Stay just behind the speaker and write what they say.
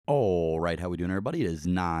right, how we doing, everybody? It is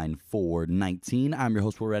 9/4/19. I'm your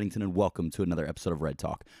host, Will Reddington, and welcome to another episode of Red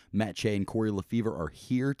Talk. Matt Shea and Corey Lefevre are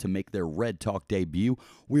here to make their Red Talk debut.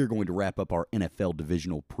 We are going to wrap up our NFL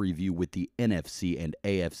divisional preview with the NFC and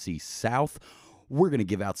AFC South. We're going to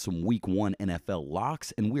give out some Week 1 NFL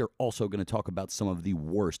locks, and we are also going to talk about some of the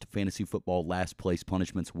worst fantasy football last place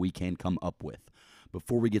punishments we can come up with.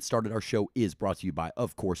 Before we get started, our show is brought to you by,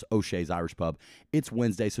 of course, O'Shea's Irish Pub. It's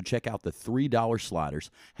Wednesday, so check out the $3 sliders.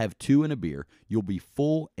 Have 2 and a beer. You'll be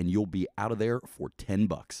full, and you'll be out of there for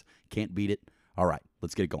 $10. Can't beat it. All right,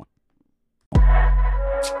 let's get it going.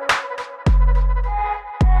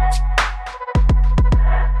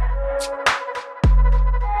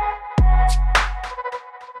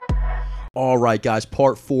 All right, guys,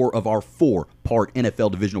 part 4 of our 4-part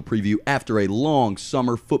NFL divisional preview. After a long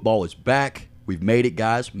summer, football is back. We've made it,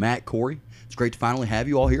 guys. Matt, Corey, it's great to finally have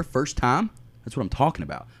you all here. First time. That's what I'm talking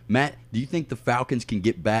about. Matt, do you think the Falcons can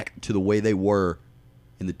get back to the way they were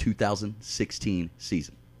in the 2016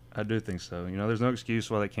 season? I do think so. You know, there's no excuse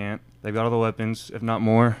why they can't. They've got all the weapons, if not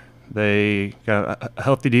more. They got a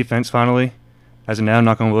healthy defense finally, as of now,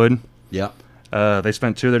 knock on wood. Yeah. They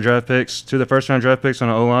spent 2 of their first-round draft picks on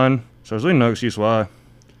an O-line, so there's really no excuse why.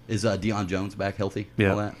 Is Deion Jones back healthy?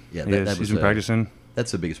 Yeah. All that? Yeah, He's been practicing.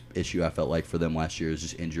 That's the biggest issue I felt like for them last year is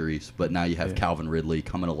just injuries. But now you have Calvin Ridley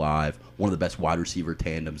coming alive, one of the best wide receiver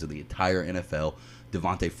tandems in the entire NFL.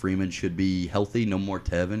 Devontae Freeman should be healthy. No more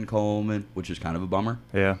Tevin Coleman, which is kind of a bummer.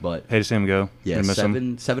 Yeah, but hate to see him go. Yeah,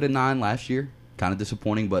 7-9 last year, kind of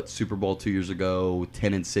disappointing. But Super Bowl 2 years ago,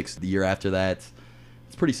 10-6 the year after that.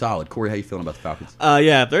 It's pretty solid. Corey, how you feeling about the Falcons?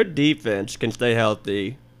 Yeah, if their defense can stay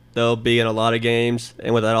healthy, they'll be in a lot of games,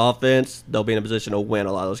 and with that offense, they'll be in a position to win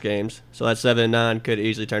a lot of those games. So that 7-9 could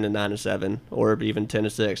easily turn to 9-7, or even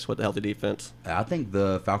 10-6 with a healthy defense. I think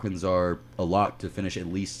the Falcons are a lock to finish at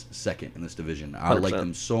least second in this division. I 100%. like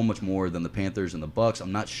them so much more than the Panthers and the Bucks.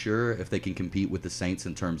 I'm not sure if they can compete with the Saints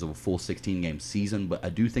in terms of a full 16-game season, but I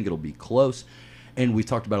do think it'll be close. And we've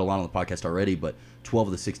talked about it a lot on the podcast already, but 12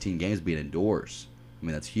 of the 16 games being indoors. I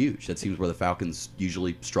mean, that's huge. That seems where the Falcons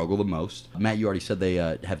usually struggle the most. Matt, you already said they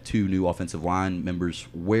have 2 new offensive line members.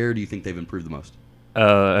 Where do you think they've improved the most? It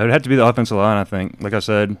would have to be the offensive line, I think. Like I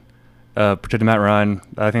said, protecting Matt Ryan.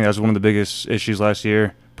 I think that was one of the biggest issues last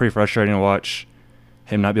year. Pretty frustrating to watch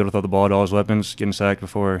him not be able to throw the ball at all his weapons, getting sacked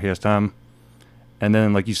before he has time. And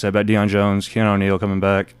then, like you said, about Deion Jones, Keanu O'Neal coming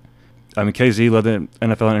back. I mean, KZ led the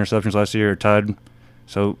NFL in interceptions last year, tied.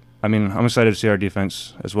 So, I mean, I'm excited to see our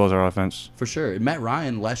defense as well as our offense. For sure. Matt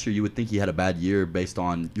Ryan, last year, you would think he had a bad year based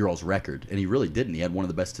on your all's record, and he really didn't. He had one of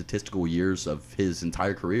the best statistical years of his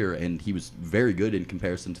entire career, and he was very good in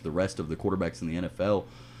comparison to the rest of the quarterbacks in the NFL.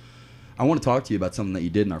 I want to talk to you about something that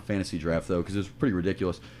you did in our fantasy draft, though, because it was pretty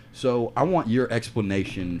ridiculous. So I want your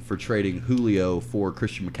explanation for trading Julio for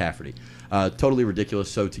Christian McCaffrey. Totally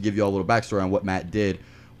ridiculous. So to give you all a little backstory on what Matt did,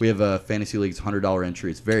 we have a Fantasy League's $100 entry.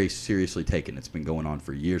 It's very seriously taken. It's been going on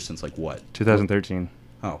for years, since like what? 2013.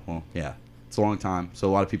 Oh, well, yeah. It's a long time. So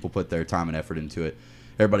a lot of people put their time and effort into it.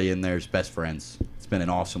 Everybody in there is best friends. It's been an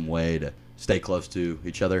awesome way to stay close to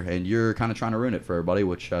each other. And you're kind of trying to ruin it for everybody,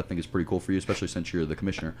 which I think is pretty cool for you, especially since you're the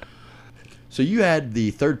commissioner. So you had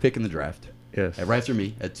the 3rd pick in the draft. Yes. Right after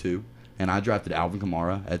me at 2. And I drafted Alvin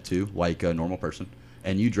Kamara at 2, like a normal person.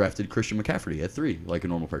 And you drafted Christian McCaffrey at 3, like a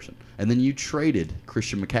normal person. And then you traded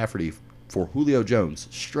Christian McCaffrey for Julio Jones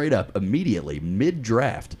straight up, immediately,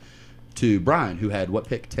 mid-draft, to Brian, who had what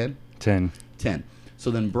pick, 10? 10. So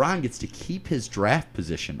then Brian gets to keep his draft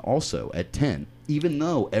position also at 10, even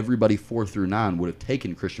though everybody 4 through 9 would have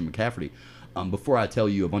taken Christian McCaffrey. Before I tell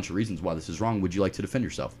you a bunch of reasons why this is wrong, would you like to defend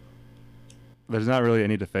yourself? There's not really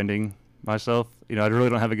any defending myself. You know, I really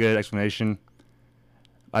don't have a good explanation.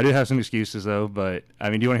 I do have some excuses, though, but, I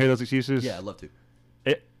mean, do you want to hear those excuses? Yeah, I'd love to.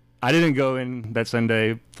 I didn't go in that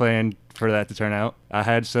Sunday planned for that to turn out. I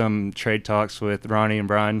had some trade talks with Ronnie and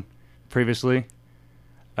Brian previously.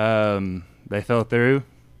 They fell through.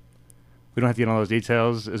 We don't have to get into all those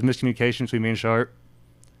details. It was miscommunication between me and Sharp.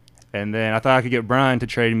 And then I thought I could get Brian to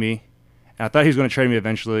trade me. And I thought he was going to trade me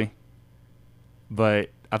eventually.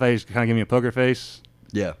 But I thought he was kind of giving me a poker face.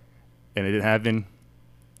 Yeah. And it didn't happen.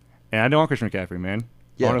 And I don't want Christian McCaffrey, man.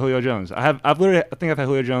 Yeah. I want Julio Jones. I think I've had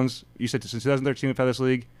Julio Jones. You said since 2013 we've had this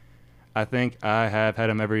league. I think I have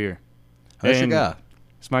had him every year. That's your guy.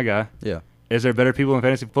 It's my guy. Yeah. Is there better people in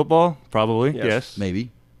fantasy football? Probably, yes.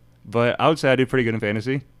 Maybe. But I would say I do pretty good in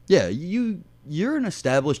fantasy. Yeah, you're an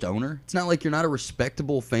established owner. It's not like you're not a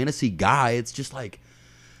respectable fantasy guy. It's just like,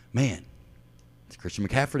 man, it's Christian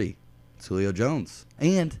McCaffrey. It's Julio Jones.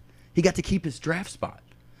 And he got to keep his draft spot.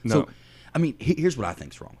 No. So, I mean, here's what I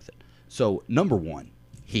think's wrong with it. So, number one,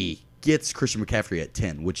 he gets Christian McCaffrey at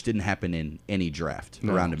 10, which didn't happen in any draft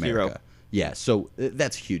around America. 0. Yeah, so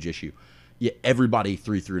that's a huge issue. Yeah, everybody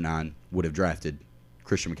 3 through 9 would have drafted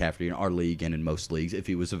Christian McCaffrey in our league and in most leagues if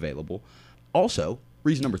he was available. Also,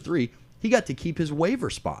 reason number 3, he got to keep his waiver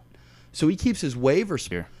spot. So he keeps his waiver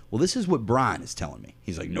spot. Well, this is what Brian is telling me.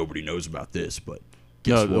 He's like, nobody knows about this, but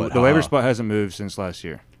guess No, what? the waiver spot hasn't moved since last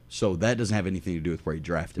year. So that doesn't have anything to do with where he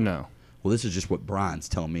drafted. No. Well, this is just what Brian's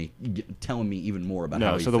telling me even more about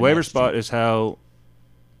how No, he so the waiver finessed spot you. is how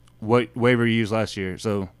what waiver you used last year.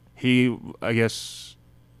 So he, I guess,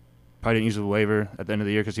 probably didn't use the waiver at the end of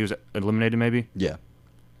the year because he was eliminated maybe. Yeah.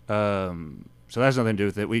 So that has nothing to do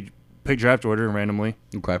with it. We picked draft order randomly.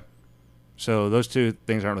 Okay. So those two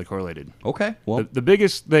things aren't really correlated. Okay. Well, The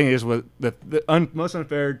biggest thing is what most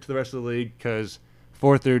unfair to the rest of the league because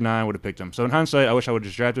 4 through 9 would have picked him. So in hindsight, I wish I would have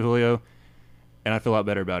just drafted Julio, and I feel a lot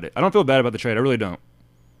better about it. I don't feel bad about the trade. I really don't.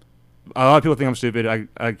 A lot of people think I'm stupid.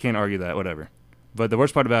 I can't argue that. Whatever. But the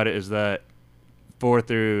worst part about it is that 4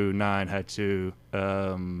 through 9 had to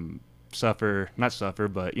not suffer,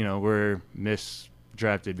 but were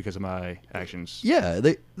misdrafted because of my actions. yeah,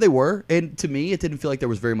 they were, and to me, it didn't feel like there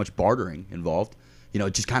was very much bartering involved.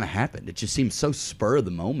 It just kind of happened. It just seemed so spur of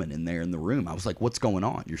the moment in there in the room. I was like, "What's going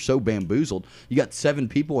on? You're so bamboozled. You got 7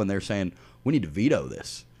 people in there saying we need to veto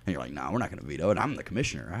this." And you're like, "No, we're not going to veto it. I'm the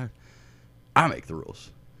commissioner. I make the rules."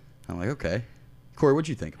 I'm like, "Okay." Corey, what'd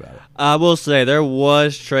you think about it? I will say there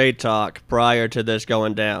was trade talk prior to this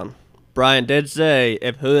going down. Brian did say,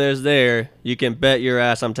 if Julio's there, you can bet your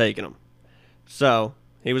ass I'm taking him. So,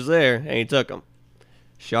 he was there, and he took him.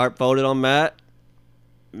 Sharp folded on Matt.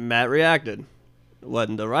 Matt reacted.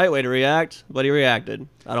 Wasn't the right way to react, but he reacted.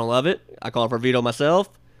 I don't love it. I called for veto myself.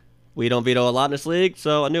 We don't veto a lot in this league,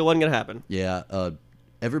 so I knew it wasn't going to happen. Yeah,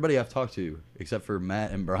 everybody I've talked to, except for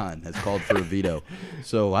Matt and Brian, has called for a veto.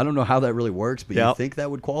 So I don't know how that really works, but you Yep. think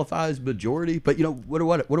that would qualify as majority? But what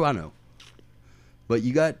do I know? But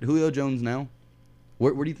you got Julio Jones now.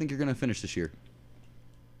 Where do you think you're going to finish this year?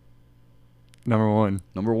 Number 1.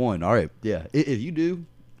 Number 1. All right. Yeah. If you do,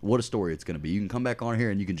 what a story it's going to be. You can come back on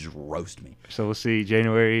here and you can just roast me. So we'll see.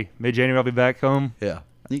 Mid-January, I'll be back home. Yeah.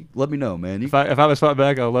 Let me know, man. If I have a spot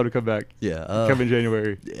back, I'll love to come back. Yeah. Come in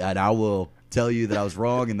January. And I will tell you that I was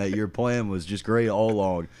wrong and that your plan was just great all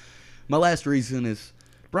along. My last reason is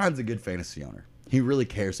Brian's a good fantasy owner. He really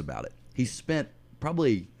cares about it. He spent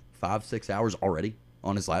probably 5-6 hours already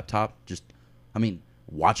on his laptop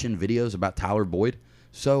watching videos about Tyler Boyd.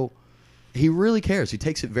 So he really cares. He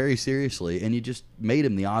takes it very seriously, and you just made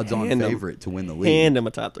him the odds-on favorite to win the league. And I'm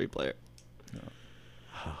a top 3 player.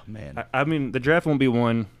 Oh, man. I mean, the draft won't be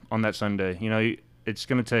won on that Sunday. It's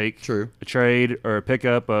going to take True. a trade or a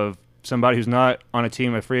pickup of somebody who's not on a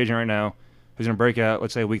team, a free agent right now, who's going to break out,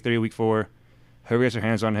 let's say, week 3, week 4. Whoever gets their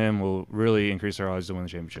hands on him will really increase their odds to win the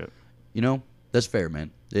championship. That's fair,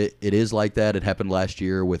 man. It is like that. It happened last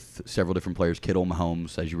year with several different players, Kittle,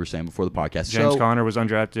 Mahomes, as you were saying before the podcast. James Conner was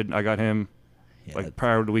undrafted. I got him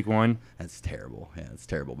prior to week 1. That's terrible. Yeah, that's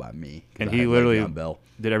terrible by me. And I he had literally Le'Veon Bell.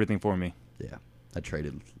 did everything for me. Yeah, I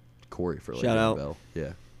traded Corey for Shout Le'Veon out. Bell.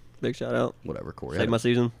 Yeah, Big shout out. whatever, Corey. Saved my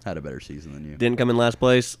season. Had a better season than you. Didn't come in last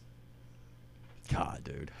place. God,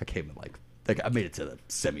 dude, I came in like I made it to the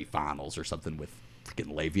semifinals or something with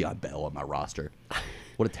freaking Le'Veon Bell on my roster.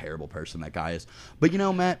 What a terrible person that guy is. But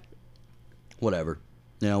Matt, whatever.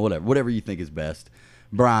 Whatever you think is best.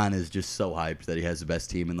 Brian is just so hyped that he has the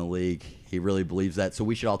best team in the league. He really believes that. So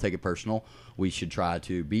we should all take it personal. We should try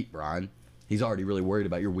to beat Brian. He's already really worried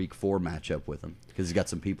about your week 4 matchup with him because he's got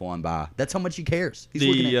some people on bye. That's how much he cares. He's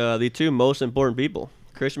looking at The 2 most important people,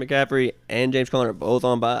 Christian McCaffrey and James Conner, both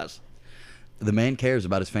on buys. the man cares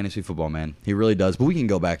about his fantasy football, man. He really does. But we can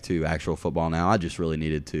go back to actual football now. I just really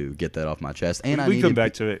needed to get that off my chest. And We come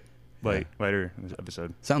back to it later in this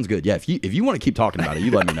episode. Sounds good. Yeah, if you want to keep talking about it,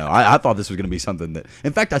 you let me know. I thought this was going to be something that,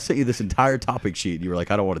 in fact, I sent you this entire topic sheet. And you were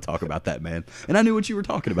like, I don't want to talk about that, man. And I knew what you were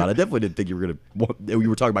talking about. I definitely didn't think you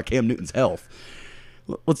were talking about Cam Newton's health.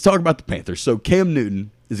 Let's talk about the Panthers. So Cam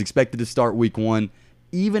Newton is expected to start week 1.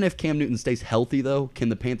 Even if Cam Newton stays healthy, though, can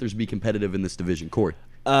the Panthers be competitive in this division? Corey?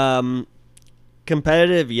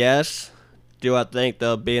 Competitive, yes. Do I think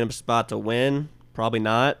they'll be in a spot to win? Probably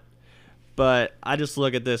not. But I just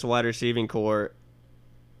look at this wide receiving core,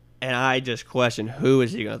 and I just question who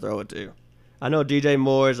is he going to throw it to. I know DJ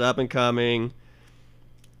Moore is up and coming.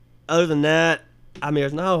 Other than that,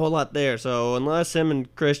 there's not a whole lot there. So unless him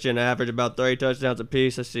and Christian average about 30 touchdowns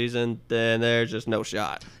apiece this season, then there's just no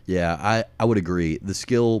shot. Yeah, I would agree. The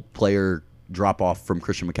skill player drop-off from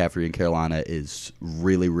Christian McCaffrey in Carolina is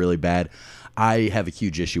really, really bad. I have a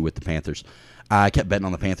huge issue with the Panthers. I kept betting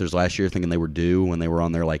on the Panthers last year, thinking they were due when they were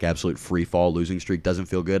on their like absolute free fall losing streak. Doesn't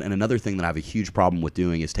feel good. And another thing that I have a huge problem with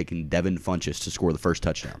doing is taking Devin Funchess to score the first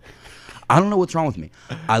touchdown. I don't know what's wrong with me.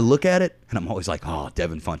 I look at it, and I'm always like, oh,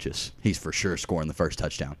 Devin Funchess. He's for sure scoring the first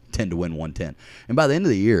touchdown. 10 to win, 110. And by the end of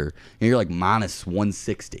the year, you're like minus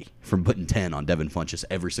 160 from putting 10 on Devin Funchess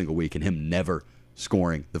every single week and him never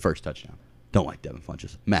scoring the first touchdown. Don't like Devin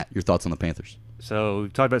Funchess. Matt, your thoughts on the Panthers? So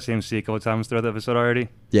we've talked about CMC a couple of times throughout the episode already.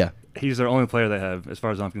 Yeah. He's their only player they have, as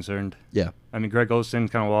far as I'm concerned. Yeah. I mean, Greg Olsen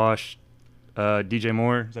kind of washed. DJ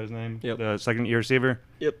Moore, is that his name? Yep. The second-year receiver.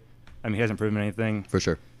 Yep. I mean, he hasn't proven anything. For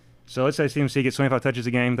sure. So let's say CMC gets 25 touches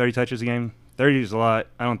a game, 30 touches a game. 30 is a lot.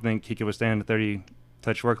 I don't think he could withstand a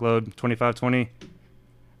 30-touch workload. 25-20,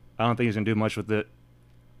 I don't think he's going to do much with it.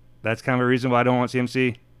 That's kind of a reason why I don't want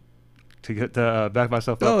CMC to get back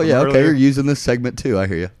myself up. Oh, yeah, okay. You're using this segment, too. I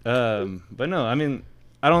hear you. But no, I mean,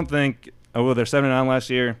 I don't think – well, they're 7-9 last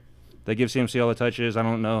year. They give CMC all the touches. I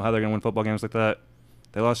don't know how they're going to win football games like that.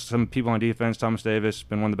 They lost some people on defense. Thomas Davis,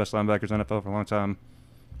 been one of the best linebackers in the NFL for a long time.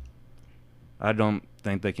 I don't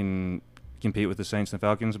think they can compete with the Saints and the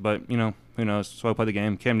Falcons, but, you know, who knows? So I'll play the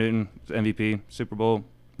game. Cam Newton, MVP, Super Bowl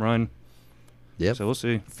run. Yep. So we'll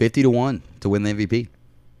see. 50-1 to win the MVP.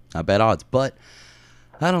 Not bad odds. But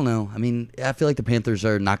I don't know. I mean, I feel like the Panthers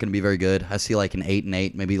are not going to be very good. I see like an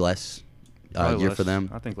 8-8, maybe less year less. for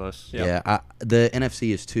them. I think less. Yeah. The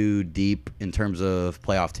NFC is too deep in terms of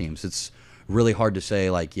playoff teams. It's really hard to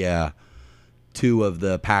say, like, yeah, two of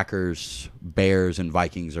the Packers, Bears, and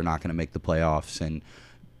Vikings are not going to make the playoffs, and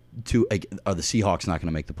are the Seahawks not going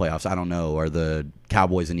to make the playoffs? I don't know. Are the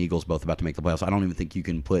Cowboys and Eagles both about to make the playoffs? I don't even think you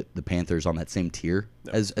can put the Panthers on that same tier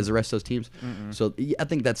as the rest of those teams. Mm-mm. So I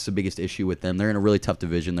think that's the biggest issue with them. They're in a really tough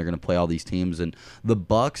division. They're going to play all these teams, and the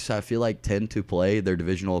Bucks, I feel like, tend to play their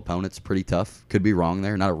divisional opponents pretty tough. Could be wrong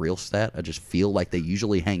there. Not a real stat. I just feel like they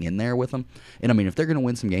usually hang in there with them. And I mean, if they're going to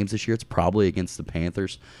win some games this year, it's probably against the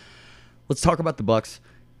Panthers. Let's talk about the Bucks.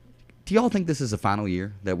 Do y'all think this is the final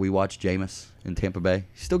year that we watch Jameis in Tampa Bay?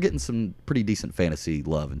 He's still getting some pretty decent fantasy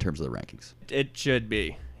love in terms of the rankings. It should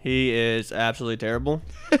be. He is absolutely terrible.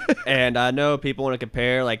 And I know people want to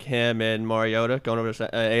compare like him and Mariota going over to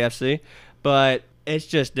AFC, but it's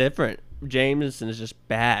just different. Jameson is just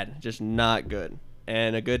bad, just not good.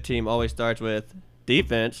 And a good team always starts with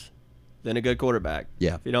defense, then a good quarterback.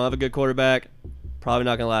 Yeah. If you don't have a good quarterback, probably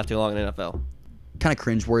not going to last too long in the NFL. Kind of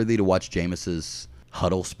cringeworthy to watch Jameis's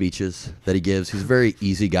huddle speeches that he gives. He's a very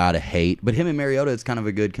easy guy to hate. But him and Mariota, it's kind of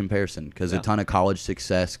a good comparison because a ton of college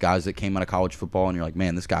success, guys that came out of college football, and you're like,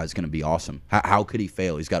 man, this guy's going to be awesome. How could he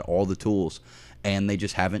fail? He's got all the tools, and they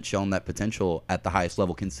just haven't shown that potential at the highest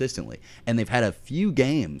level consistently. And they've had a few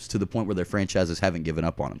games to the point where their franchises haven't given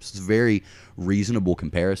up on him. So it's a very reasonable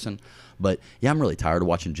comparison. But, yeah, I'm really tired of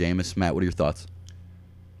watching Jameis. Matt, what are your thoughts?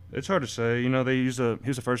 It's hard to say. You know, he was a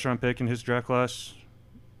first-round pick in his draft class,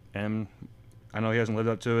 and I know he hasn't lived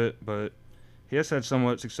up to it, but he has had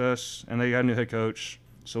somewhat success, and they got a new head coach,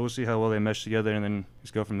 so we'll see how well they mesh together and then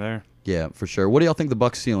just go from there. Yeah, for sure. What do y'all think the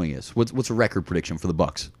Bucks' ceiling is? What's a record prediction for the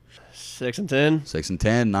Bucks? 6-10.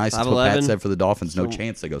 6-10. Nice. That's what Pat said for the Dolphins. No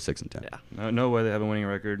chance they go 6-10. Yeah. No way they have a winning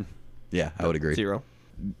record. Yeah, I would agree. 0.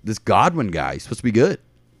 This Godwin guy, he's supposed to be good.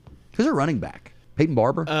 Who's their running back? Peyton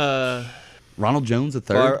Barber? Ronald Jones, the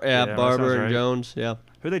third? Barber and Jones, yeah.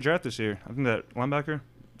 Who they draft this year? I think that linebacker,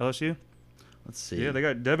 LSU. Let's see. Yeah, they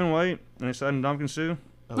got Devin White, and they signed Ndamukong Suh.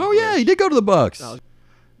 Oh, yeah, he did go to the Bucks.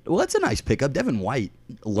 Well, that's a nice pickup. Devin White.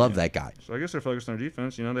 Love that guy. So I guess they're focused on their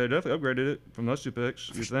defense. You know, they definitely upgraded it from those two picks,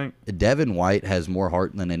 you think. Devin White has more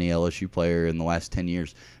heart than any LSU player in the last 10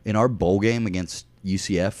 years. In our bowl game against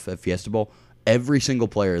UCF at Fiesta Bowl, every single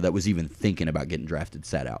player that was even thinking about getting drafted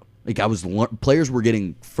sat out. Like players were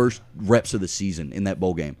getting first reps of the season in that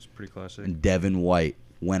bowl game. It's pretty classic. And Devin White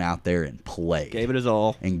went out there and played. Gave it his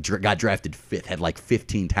all. And got drafted 5th, had like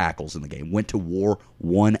 15 tackles in the game. Went to war,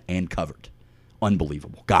 won, and covered.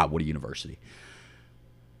 Unbelievable. God, what a university.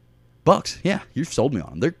 Bucks, yeah, you've sold me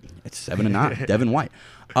on them. It's 7-9. Devin White.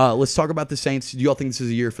 Let's talk about the Saints. Do y'all think this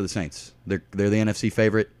is a year for the Saints? They're the NFC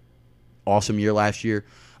favorite. Awesome year last year.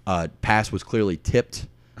 Pass was clearly tipped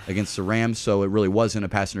against the Rams, so it really wasn't a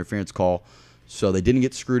pass interference call. So they didn't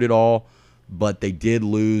get screwed at all, but they did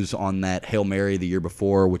lose on that Hail Mary the year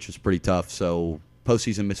before, which was pretty tough. So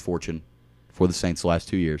postseason misfortune for the Saints the last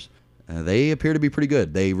 2 years. They appear to be pretty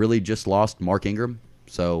good. They really just lost Mark Ingram.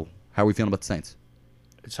 So how are we feeling about the Saints?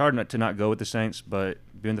 It's hard to not go with the Saints, but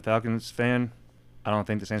being the Falcons fan, I don't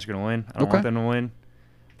think the Saints are going to win. I don't want them to win,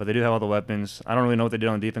 but they do have all the weapons. I don't really know what they did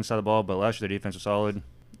on the defense side of the ball, but last year their defense was solid.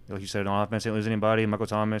 Like you said, on offense, they didn't lose anybody. Michael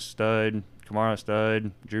Thomas, stud. Kamara,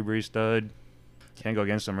 stud. Drew Brees, stud. Can't go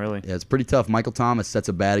against him, really. Yeah, it's pretty tough. Michael Thomas sets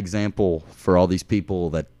a bad example for all these people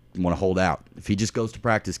that want to hold out. If he just goes to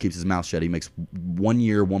practice, keeps his mouth shut, he makes 1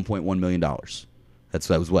 year, $1.1 million. That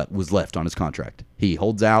was what was left on his contract. He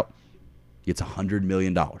holds out, gets $100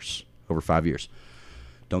 million over 5 years.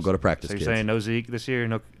 Don't go to practice, So you're kids. saying no Zeke this year,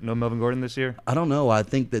 no Melvin Gordon this year? I don't know. I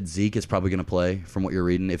think that Zeke is probably going to play from what you're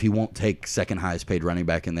reading. If he won't take second highest paid running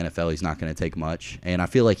back in the NFL, he's not going to take much. And I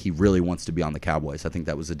feel like he really wants to be on the Cowboys. I think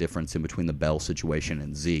that was the difference in between the Bell situation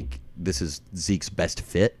and Zeke. This is Zeke's best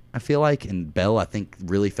fit, I feel like. And Bell, I think,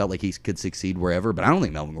 really felt like he could succeed wherever. But I don't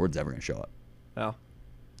think Melvin Gordon's ever going to show up. Oh.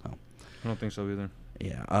 I don't think so either.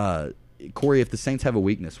 Yeah. Corey, if the Saints have a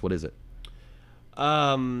weakness, what is it?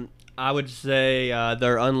 I would say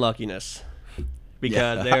their unluckiness,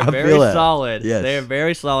 because Yeah, I they're very feel that. solid. Yes. They're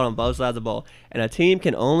very solid on both sides of the ball, and a team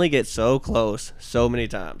can only get so close so many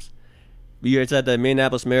times. You said the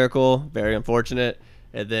Minneapolis Miracle, very unfortunate,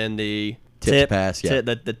 and then the Tipped pass, yeah.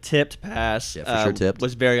 the tipped pass, Yeah, for sure tipped.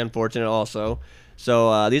 was very unfortunate also.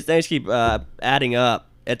 So these things keep adding up.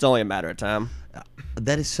 It's only a matter of time.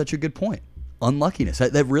 That is such a good point. Unluckiness.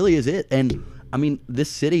 That really is it. And, I mean, this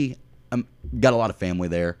city got a lot of family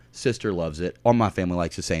there. Sister loves it. All my family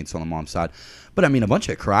likes the Saints on the mom's side. But, I mean, a bunch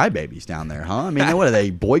of crybabies down there, huh? I mean, what are they,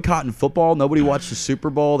 boycotting football? Nobody watched the Super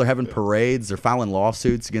Bowl. They're having parades. They're filing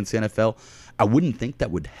lawsuits against the NFL. I wouldn't think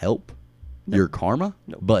that would help your karma.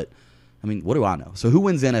 Nope. But, I mean, what do I know? So who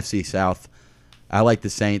wins the NFC South? I like the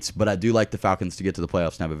Saints, but I do like the Falcons to get to the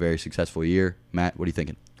playoffs and have a very successful year. Matt, what are you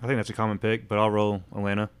thinking? I think that's a common pick, but I'll roll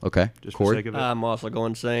Atlanta Okay. just for the Corey? sake of it. I'm also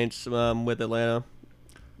going Saints with Atlanta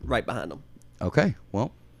right behind them. Okay,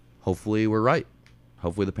 well, hopefully we're right.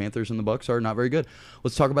 Hopefully the Panthers and the Bucks are not very good.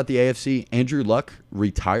 Let's talk about the AFC. Andrew Luck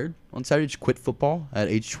retired on Saturday, just quit football at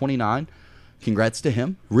age 29. Congrats to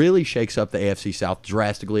him. Really shakes up the AFC South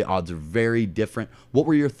drastically. Odds are very different. What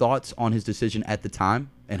were your thoughts on his decision at the time,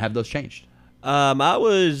 and have those changed? I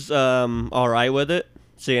was all right with it,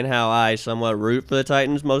 seeing how I somewhat root for the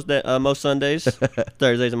Titans most Sundays,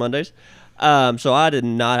 Thursdays and Mondays. So I did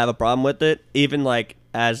not have a problem with it. Even like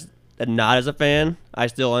not as a fan, I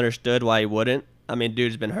still understood why he wouldn't. I mean,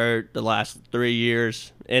 dude's been hurt the last 3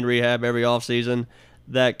 years, in rehab every offseason.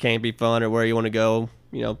 That can't be fun or where you want to go,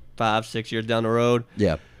 5-6 years down the road.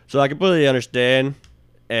 Yeah. So I completely understand,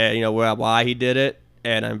 why he did it,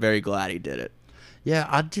 and I'm very glad he did it. Yeah,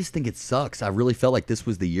 I just think it sucks. I really felt like this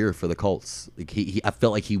was the year for the Colts. Like I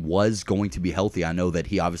felt like he was going to be healthy. I know that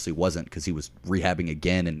he obviously wasn't because he was rehabbing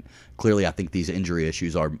again, and clearly I think these injury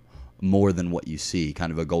issues are more than what you see,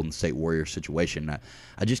 kind of a Golden State Warriors situation.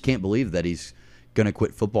 I just can't believe that he's going to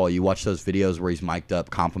quit football. You watch those videos where he's mic'd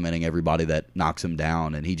up complimenting everybody that knocks him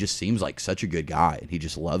down, and he just seems like such a good guy, and he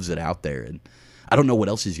just loves it out there. And I don't know what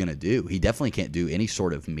else he's going to do. He definitely can't do any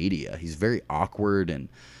sort of media. He's very awkward and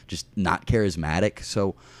just not charismatic.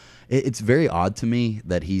 So it's very odd to me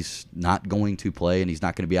that he's not going to play and he's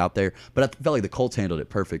not going to be out there. But I felt like the Colts handled it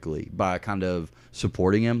perfectly by kind of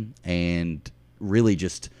supporting him and really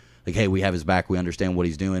just like, hey, we have his back. We understand what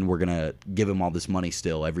he's doing. We're going to give him all this money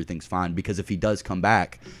still. Everything's fine. Because if he does come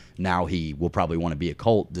back, now he will probably want to be a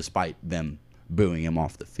Colt despite them booing him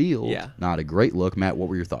off the field. Yeah. Not a great look. Matt, what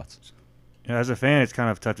were your thoughts? As a fan, it's kind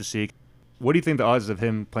of tough to see. What do you think the odds of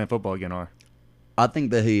him playing football again are? I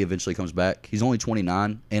think that he eventually comes back. He's only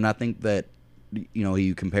 29, and I think that,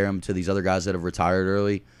 you compare him to these other guys that have retired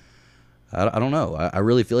early. I don't know. I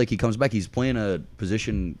really feel like he comes back. He's playing a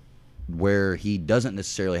position where he doesn't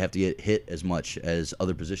necessarily have to get hit as much as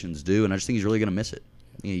other positions do, and I just think he's really going to miss it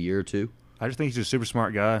in a year or two. I just think he's a super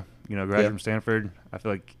smart guy. Graduate from Stanford. I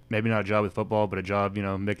feel like maybe not a job with football, but a job,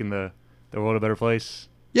 making the world a better place.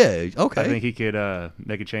 Yeah, okay. I think he could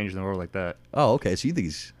make a change in the world like that. Oh, okay. So you think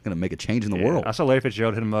he's going to make a change in the world? I saw Larry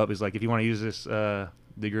Fitzgerald hit him up. He's like, if you want to use this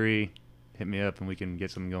degree, hit me up and we can get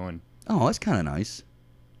something going. Oh, that's kind of nice.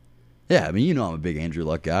 Yeah, I mean, I'm a big Andrew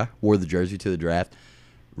Luck guy. Wore the jersey to the draft.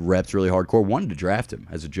 Reps really hardcore. Wanted to draft him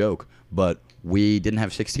as a joke, but we didn't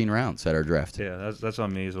have 16 rounds at our draft. Yeah, that's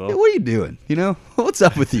on me as well. Hey, what are you doing? What's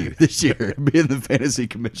up with you this year, being the fantasy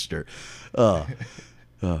commissioner? It's all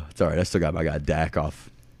right. I still got my guy Dak off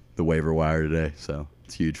the waiver wire today, so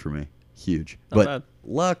it's huge for me. Huge. Not bad.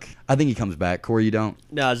 Luck, I think he comes back. Corey, you don't?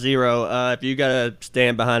 No, zero. If you got to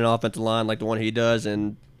stand behind an offensive line like the one he does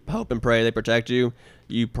and hope and pray they protect you,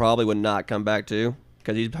 you probably would not come back too,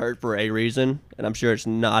 because he's hurt for a reason, and I'm sure it's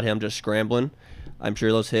not him just scrambling. I'm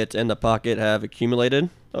sure those hits in the pocket have accumulated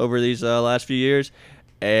over these last few years,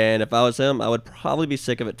 and if I was him, I would probably be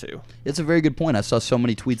sick of it too. It's a very good point. I saw so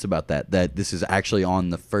many tweets about that this is actually on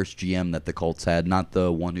the first GM that the Colts had, not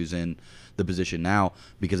the one who's in the position now,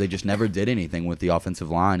 because they just never did anything with the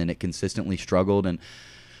offensive line, and it consistently struggled. And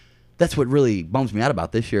That's what really bums me out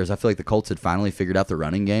about this year is I feel like the Colts had finally figured out the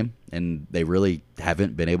running game, and they really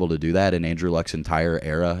haven't been able to do that in Andrew Luck's entire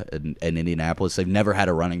era in Indianapolis. They've never had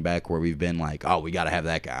a running back where we've been like, oh, we got to have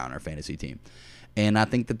that guy on our fantasy team. And I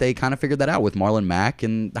think that they kind of figured that out with Marlon Mack,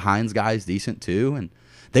 and the Hines guy is decent too, and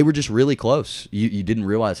they were just really close. You didn't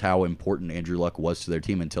realize how important Andrew Luck was to their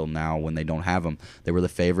team until now when they don't have him. They were the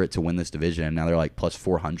favorite to win this division, and now they're like plus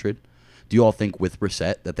 400. Do you all think with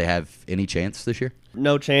Brissett that they have any chance this year?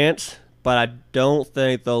 No chance, but I don't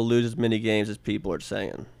think they'll lose as many games as people are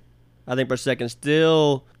saying. I think Brissett can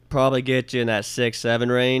still probably get you in that 6-7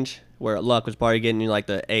 range, where Luck was probably getting you like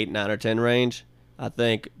the 8, 9, or 10 range. I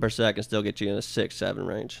think Brissett can still get you in the 6-7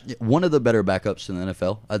 range. One of the better backups in the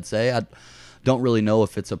NFL, I'd say. I don't really know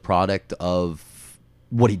if it's a product of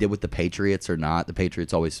what he did with the Patriots or not. The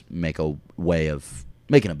Patriots always make a way of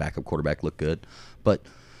making a backup quarterback look good, but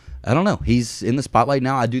I don't know. He's in the spotlight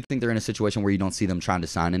now. I do think they're in a situation where you don't see them trying to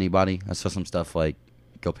sign anybody. I saw some stuff like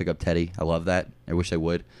go pick up Teddy. I love that. I wish they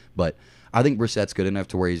would. But I think Brissett's good enough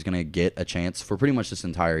to where he's going to get a chance for pretty much this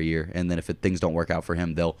entire year. And then if things don't work out for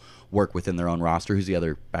him, they'll work within their own roster. Who's the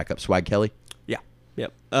other backup? Swag Kelly? Yeah.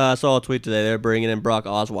 Yep. I saw a tweet today. They're bringing in Brock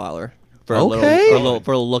Osweiler for a Okay.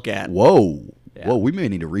 little look at. Whoa. Yeah. Whoa, we may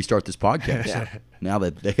need to restart this podcast now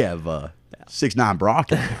that they have 6'9"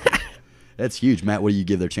 Brock. That's huge. Matt, what do you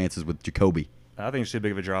give their chances with Jacoby? I think it's too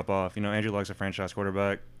big of a drop off. You know, Andrew Luck's a franchise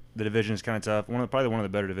quarterback. The division is kind of tough. Probably one of the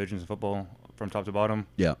better divisions in football from top to bottom.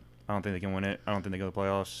 Yeah. I don't think they can win it. I don't think they go to the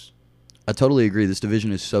playoffs. I totally agree. This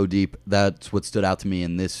division is so deep. That's what stood out to me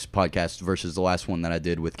in this podcast versus the last one that I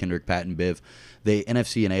did with Kendrick, Pat, and Biv. The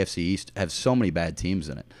NFC and AFC East have so many bad teams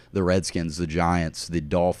in it. The Redskins, the Giants, the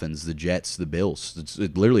Dolphins, the Jets, the Bills. It's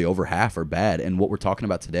literally over half are bad. And what we're talking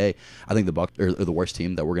about today, I think the Bucs are the worst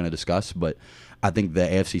team that we're going to discuss. But I think the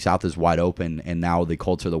AFC South is wide open, and now the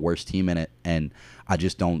Colts are the worst team in it. And I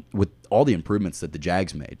just don't, with all the improvements that the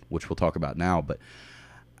Jags made, which we'll talk about now, but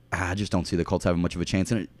I just don't see the Colts having much of a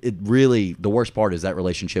chance. And it really, the worst part is that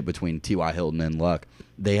relationship between T.Y. Hilton and Luck.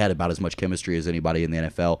 They had about as much chemistry as anybody in the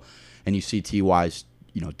NFL. And you see T.Y.'s,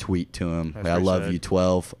 tweet to him, That's I pretty love sad. you,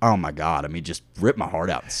 12. Oh, my God. I mean, just rip my heart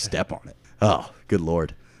out and step on it. Oh, good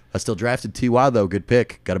Lord. I still drafted T.Y., though. Good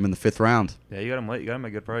pick. Got him in the 5th round. Yeah, you got him late. You got him at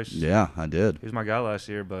a good price. Yeah, I did. He was my guy last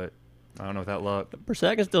year, but I don't know without Luck.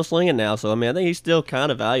 Brissett can still slinging now, so I mean, I think he's still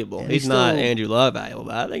kind of valuable. Yeah, he's he's not still- Andrew Luck valuable,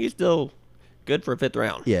 but I think he's still good for a 5th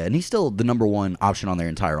round. Yeah, and he's still the number one option on their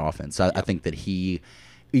entire offense. I think that he,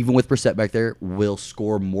 even with Brissett back there, will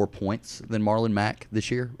score more points than Marlon Mack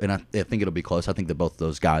this year. And I think it'll be close. I think that both of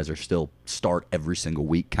those guys are still start every single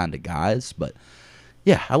week kind of guys. But,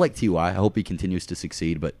 yeah, I like T.Y. I hope he continues to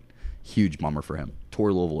succeed, but huge bummer for him.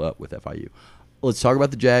 Tore Louisville up with FIU. Let's talk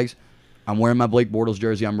about the Jags. I'm wearing my Blake Bortles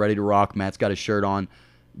jersey. I'm ready to rock. Matt's got his shirt on.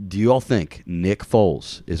 Do you all think Nick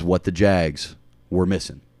Foles is what the Jags were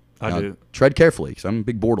missing? I Now, do. Tread carefully, because I'm a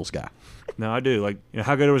big Bortles guy. No, I do. Like,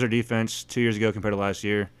 how good was our defense 2 years ago compared to last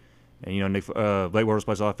year? And, Blake Bortles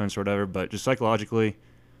plays offense or whatever. But just psychologically,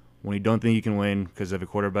 when you don't think you can win because of a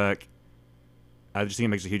quarterback, I just think it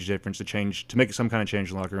makes a huge difference to make some kind of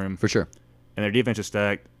change in the locker room. For sure. And their defense is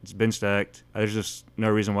stacked. It's been stacked. There's just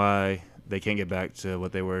no reason why they can't get back to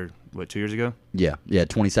what they were, 2 years ago? Yeah,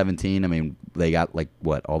 2017. I mean, they got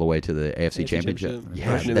all the way to the AFC AFC Championship. Championship.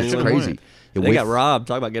 Yeah, Versus New that's England. crazy. Yeah, They got robbed.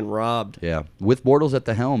 Talk about getting robbed. Yeah, with Bortles at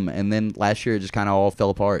the helm, and then last year it just kind of all fell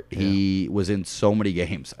apart. He was in so many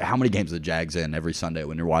games. How many games are the Jags in every Sunday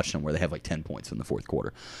when you're watching them where they have like 10 points in the fourth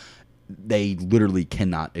quarter? They literally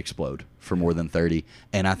cannot explode for more than 30,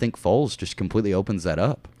 and I think Foles just completely opens that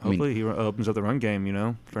up. Hopefully he opens up the run game,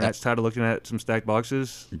 Fournette's tired of looking at some stacked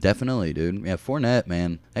boxes. Definitely, dude. Yeah, Fournette,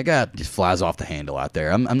 man. That guy just flies off the handle out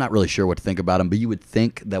there. I'm not really sure what to think about him, but you would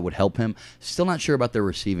think that would help him. Still not sure about their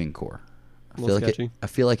receiving core. I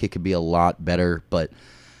feel like it could be a lot better, but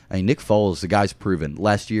I mean, Nick Foles, the guy's proven.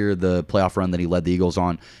 Last year, the playoff run that he led the Eagles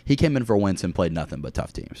on, he came in for Wentz and played nothing but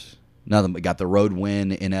tough teams. Nothing but got the road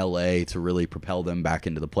win in L.A. to really propel them back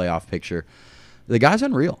into the playoff picture. The guy's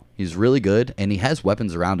unreal. He's really good, and he has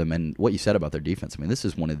weapons around him. And what you said about their defense, I mean, this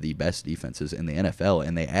is one of the best defenses in the NFL,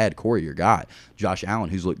 and they add Corey, your guy, Josh Allen,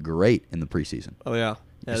 who's looked great in the preseason. Oh, yeah.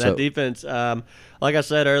 Yeah, So- that defense, like I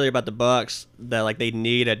said earlier about the Bucs, that they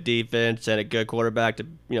need a defense and a good quarterback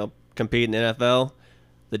to compete in the NFL.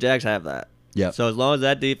 The Jags have that. Yeah. So as long as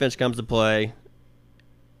that defense comes to play,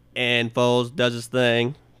 and Foles does his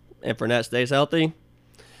thing, and Fournette stays healthy,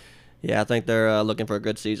 yeah, I think they're looking for a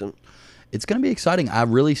good season. It's going to be exciting. I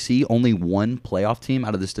really see only one playoff team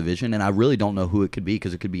out of this division, and I really don't know who it could be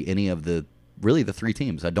because it could be any of the 3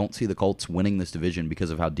 teams. I don't see the Colts winning this division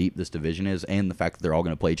because of how deep this division is and the fact that they're all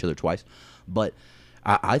going to play each other twice. But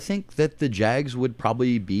I think that the Jags would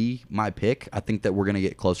probably be my pick. I think that we're going to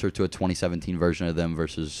get closer to a 2017 version of them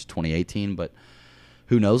versus 2018, but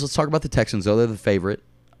who knows? Let's talk about the Texans, though. They're the favorite.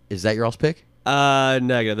 Is that your all's pick?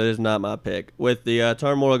 Negative. That is not my pick. With the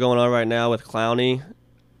turmoil going on right now with Clowney,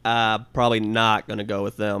 probably not going to go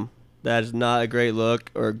with them. That is not a great look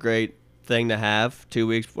or a great thing to have 2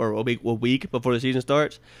 weeks or a week before the season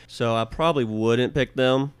starts. So I probably wouldn't pick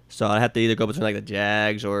them. So I'd have to either go between like the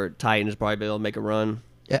Jags or Titans, probably be able to make a run.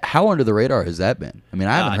 Yeah, how under the radar has that been? I mean,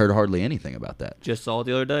 I haven't heard hardly anything about that. Just saw it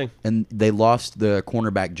the other day. And they lost the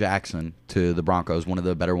cornerback Jackson to the Broncos, one of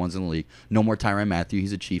the better ones in the league. No more Tyrann Mathieu.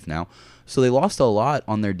 He's a Chief now. So they lost a lot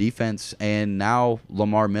on their defense, and now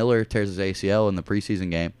Lamar Miller tears his ACL in the preseason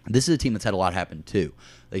game. This is a team that's had a lot happen, too.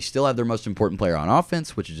 They still have their most important player on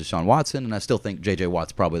offense, which is Deshaun Watson, and I still think J.J.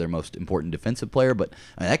 Watt's probably their most important defensive player, but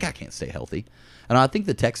I mean, that guy can't stay healthy. And I think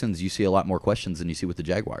the Texans, you see a lot more questions than you see with the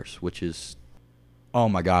Jaguars, which is, oh,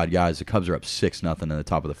 my God, guys, the Cubs are up 6-0 in the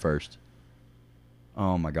top of the first.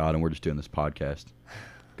 Oh, my God, and we're just doing this podcast.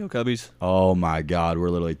 Go Cubbies. Oh, my God, we're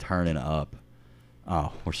literally turning up.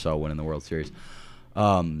 Oh, we're so winning the World Series.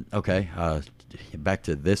 Okay, back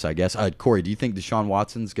to this, I guess. Corey, do you think Deshaun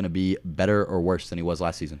Watson's going to be better or worse than he was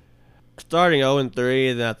last season? Starting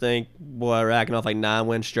 0-3, then I think racking off like 9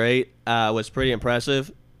 wins straight was pretty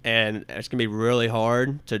impressive, and it's going to be really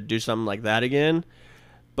hard to do something like that again.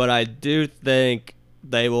 But I do think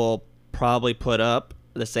they will probably put up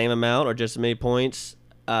the same amount or just as many points,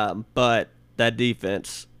 but that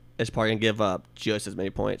defense is probably going to give up just as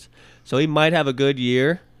many points. So he might have a good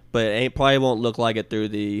year, but it probably won't look like it through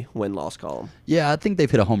the win-loss column. Yeah, I think they've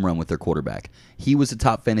hit a home run with their quarterback. He was a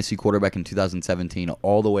top fantasy quarterback in 2017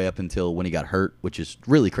 all the way up until when he got hurt, which is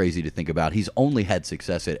really crazy to think about. He's only had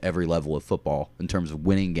success at every level of football in terms of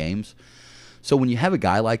winning games. So when you have a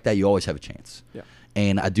guy like that, you always have a chance. Yeah.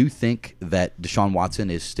 And I do think that Deshaun Watson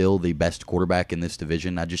is still the best quarterback in this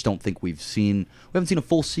division. I just don't think we haven't seen a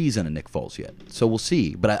full season of Nick Foles yet. So we'll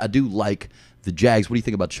see. But I do like the Jags. What do you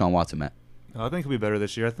think about Deshaun Watson, Matt? I think he'll be better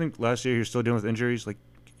this year. I think last year he was still dealing with injuries. Like,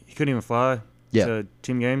 he couldn't even fly to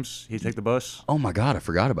team games. He'd take the bus. Oh, my God. I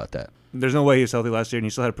forgot about that. There's no way he was healthy last year, and he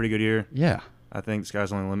still had a pretty good year. Yeah. I think the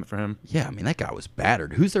sky's the only limit for him. Yeah, I mean, that guy was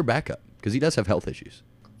battered. Who's their backup? Because he does have health issues.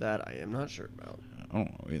 That I am not sure about. I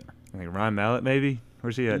don't know either. I think Ryan Mallett, maybe?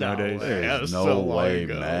 Where's he at nowadays? There's no way,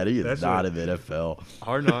 Matt. He is not in the NFL.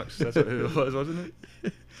 Hard Knocks. That's what it was, wasn't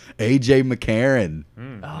it? A.J. McCarron.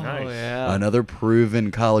 Nice. Yeah. Another proven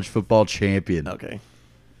college football champion. Okay.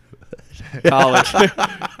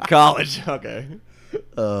 College. Okay.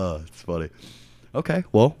 It's funny. Okay,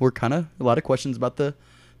 well, we're kind of a lot of questions about the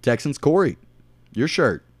Texans. Corey, your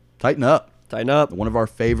shirt. Tighten up. Tighten up. One of our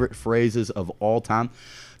favorite phrases of all time.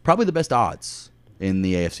 Probably the best odds in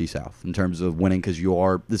the AFC South in terms of winning because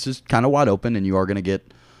this is kind of wide open and you are going to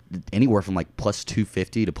get anywhere from like plus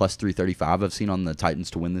 250 to plus 335 I've seen on the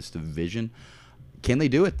Titans to win this division. Can they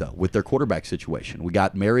do it, though, with their quarterback situation? We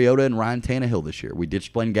got Mariota and Ryan Tannehill this year. We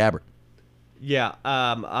ditched Blaine Gabbert. Yeah,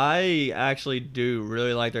 I actually do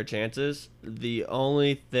really like their chances. The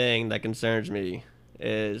only thing that concerns me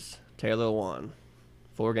is Taylor Lewan,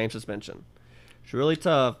 4-game suspension. It's really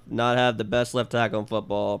tough not have the best left tackle in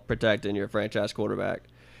football protecting your franchise quarterback.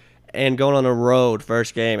 And going on the road,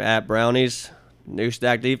 first game at Brownies, new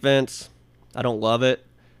stack defense. I don't love it,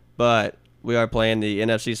 but we are playing the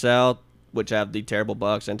NFC South, which have the terrible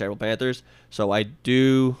Bucs and terrible Panthers. So I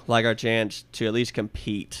do like our chance to at least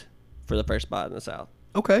compete for the first spot in the South.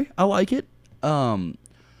 Okay, I like it. Ryan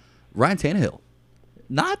Tannehill,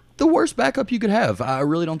 not the worst backup you could have. I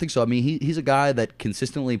really don't think so. I mean, he's a guy that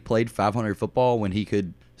consistently played 500 football when he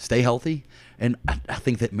could stay healthy, and I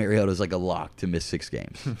think that Mariota's like a lock to miss 6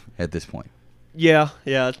 games at this point. Yeah,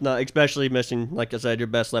 it's not, especially missing, like I said, your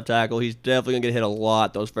best left tackle. He's definitely going to get hit a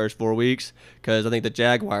lot those first 4 weeks because I think the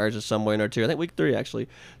Jaguars is somewhere in there too. I think week 3, actually.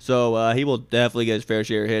 So he will definitely get his fair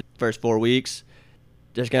share of hit first 4 weeks.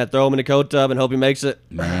 Just going to throw him in the coat tub and hope he makes it.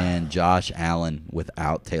 Man, Josh Allen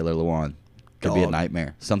without Taylor Lewan could be a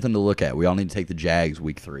nightmare. Something to look at. We all need to take the Jags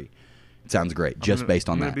week 3. It sounds great, based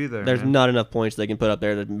on that. There's not enough points they can put up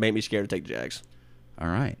there to make me scared to take the Jags. All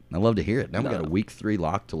right. I love to hear it. Now we got a week 3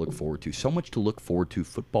 lock to look forward to. So much to look forward to.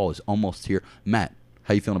 Football is almost here. Matt,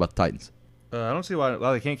 how you feeling about the Titans? I don't see why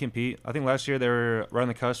they can't compete. I think last year they were right on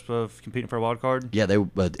the cusp of competing for a wild card. Yeah, they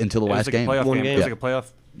until the last game. It was One game. It was like a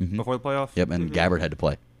playoff before the playoff. Yep, and Gabbert had to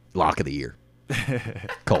play. Lock of the year.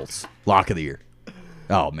 Colts. Lock of the year.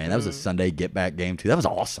 Oh, man, that was a Sunday get-back game, too. That was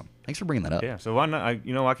awesome. Thanks for bringing that up. Yeah, so why not?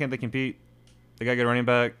 Why can't they compete? They got a good running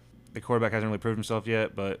back. The quarterback hasn't really proved himself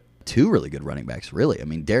yet, but 2 really good running backs, really. I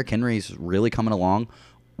mean, Derrick Henry's really coming along.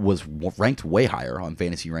 was ranked way higher on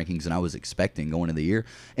fantasy rankings than I was expecting going into the year.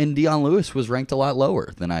 And Deion Lewis was ranked a lot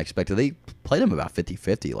lower than I expected. They played him about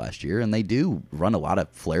 50-50 last year, and they do run a lot of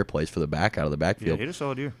flare plays for the back out of the Yeah, backfield. he had a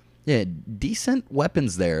solid year. Yeah, decent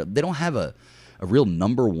weapons there. They don't have a real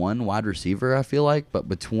number one wide receiver, I feel like, but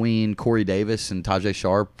between Corey Davis and Tajay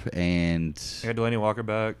Sharp and They had Delaney Walker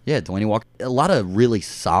back. Delaney Walker, a lot of really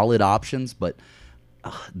solid options, but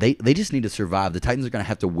they just need to survive. The Titans are going to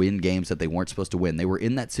have to win games that they weren't supposed to win. They were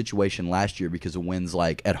in that situation last year because of wins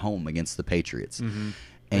like at home against the Patriots. Mm-hmm.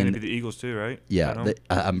 And they beat the Eagles too, right? yeah,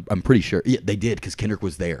 I'm pretty sure. Yeah, they did because Kendrick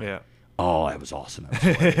was there. Yeah. Oh, that was awesome. That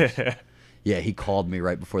was hilarious. Yeah, he called me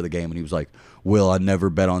right before the game, and he was like, "Will, I never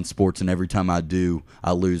bet on sports, and every time I do,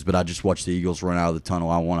 I lose. But I just watched the Eagles run out of the tunnel.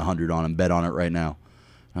 I won 100 on them. Bet on it right now."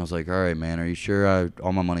 And I was like, "All right, man. Are you sure?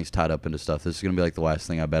 All my money's tied up into stuff. This is gonna be like the last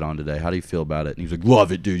thing I bet on today. How do you feel about it?" And he was like,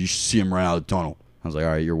 "Love it, dude. You should see him run out of the tunnel." I was like,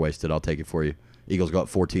 "All right, you're wasted. I'll take it for you." Eagles got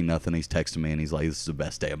 14-0. He's texting me, and he's like, "This is the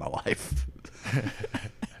best day of my life."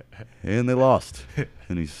 And they lost,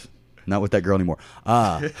 and he's not with that girl anymore.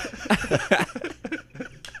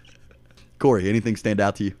 Corey, anything stand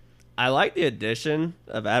out to you? I like the addition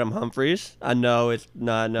of Adam Humphries. I know it's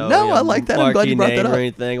not No, I like that. I'm glad you brought that name up. or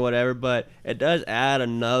anything, whatever, but it does add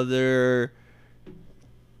another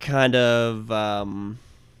kind of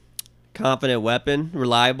confident weapon,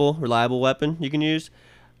 reliable weapon you can use.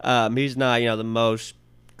 He's not, the most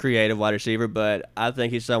creative wide receiver, but I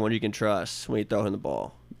think he's someone you can trust when you throw him the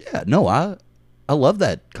ball. Yeah, no, I love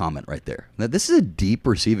that comment right there. Now, this is a deep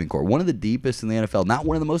receiving core, one of the deepest in the NFL. Not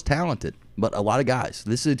one of the most talented, but a lot of guys.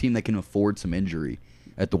 This is a team that can afford some injury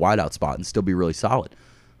at the wideout spot and still be really solid.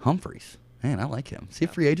 Humphries, man, I like him. Is he a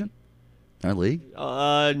free agent in our league?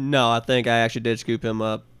 No, I think I actually did scoop him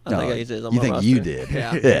up. I think he's on you my think roster. you did?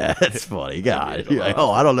 Yeah. Yeah, that's funny. God, you're like,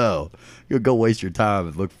 I don't know. You'll go waste your time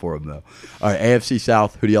and look for him though. All right, AFC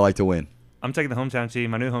South. Who do you like to win? I'm taking the hometown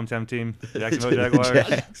team, my new hometown team, the Jacksonville Jaguars.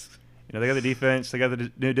 Jags. They got the defense. They got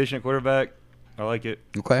the new addition at quarterback. I like it.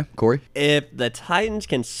 Okay, Corey. If the Titans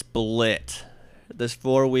can split this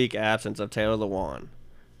 4-week absence of Taylor Lewan,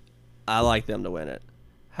 I like them to win it.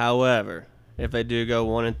 However, if they do go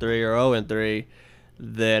 1-3 or 0-3,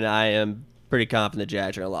 then I am pretty confident the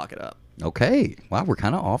Jags are gonna lock it up. Okay. Wow, we're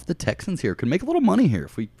kind of off the Texans here. Could make a little money here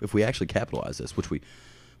if we actually capitalize this, which we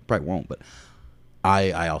probably won't. But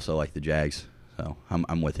I also like the Jags. So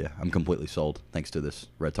I'm with you. I'm completely sold thanks to this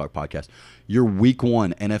Red Talk podcast. Your week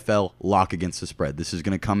 1 NFL lock against the spread. This is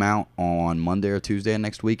going to come out on Monday or Tuesday of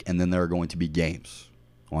next week, and then there are going to be games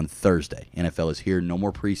on Thursday. NFL is here. No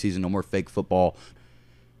more preseason, no more fake football.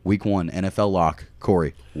 Week 1 NFL lock.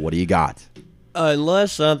 Corey, what do you got?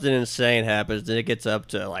 Unless something insane happens, then it gets up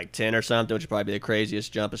to like 10 or something, which would probably be the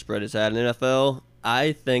craziest jump a spread has had in the NFL.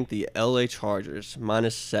 I think the LA Chargers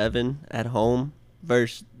 -7 at home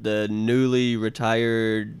versus the newly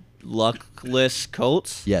retired luckless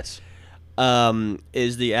Colts Yes.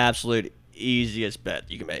 is the absolute easiest bet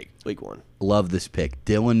you can make week 1. Love this pick.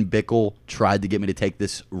 Dylan Bickle tried to get me to take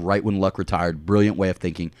this right when Luck retired. Brilliant way of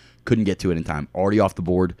thinking. Couldn't get to it in time. Already off the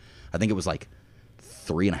board. I think it was like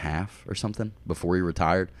 3.5 or something before he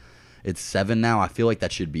retired. It's 7 now. I feel like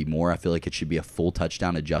that should be more. I feel like it should be a full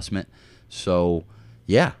touchdown adjustment. So,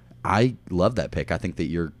 yeah, I love that pick. I think that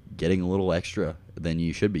you're getting a little extra than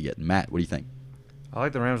you should be getting. Matt, what do you think? I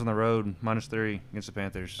like the Rams on the road, -3 against the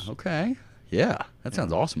Panthers. Okay. Yeah, that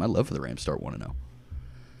sounds awesome. I'd love for the Rams to start 1-0.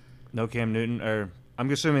 No Cam Newton, or I'm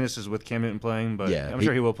assuming this is with Cam Newton playing, but Yeah, I'm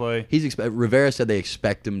sure he will play. Rivera said they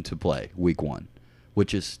expect him to play week 1,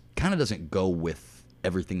 which is kind of doesn't go with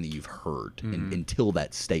everything that you've heard until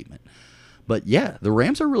that statement. But yeah, the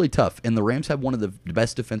Rams are really tough, and the Rams have one of the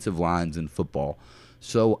best defensive lines in football.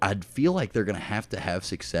 So I'd feel like they're going to have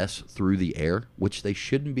success through the air, which they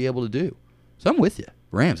shouldn't be able to do. So I'm with you.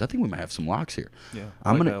 Rams, I think we might have some locks here. Yeah,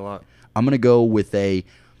 I'm like gonna that a lot. I'm going to go with a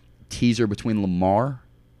teaser between Lamar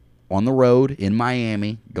on the road in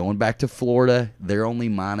Miami, going back to Florida. They're only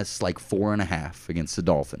minus like 4.5 against the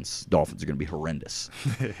Dolphins. Dolphins are going to be horrendous.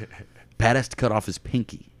 Pat has to cut off his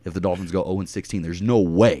pinky if the Dolphins go 0-16. There's no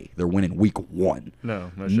way they're winning week 1.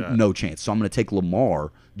 No shot. No chance. So I'm going to take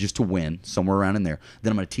Lamar just to win, somewhere around in there.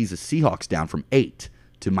 Then I'm going to tease the Seahawks down from 8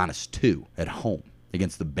 to -2 at home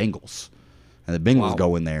against the Bengals. And the Bengals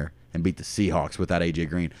go in there and beat the Seahawks without A.J.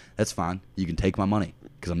 Green. That's fine. You can take my money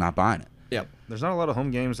because I'm not buying it. Yep. There's not a lot of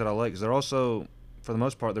home games that I like because they're also, for the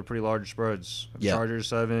most part, they're pretty large spreads. Yeah. Chargers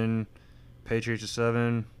 7, Patriots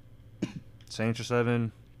 7, Saints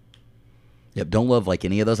 7. Yep, don't love like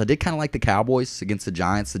any of those. I did kind of like the Cowboys against the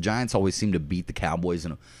Giants. The Giants always seem to beat the Cowboys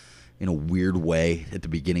in a weird way at the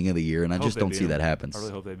beginning of the year, and I just don't see that happen. I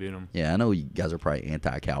really hope they beat them. Yeah, I know you guys are probably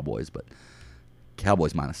anti-Cowboys, but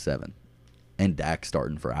Cowboys -7. And Dak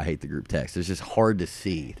starting for I hate the group text. It's just hard to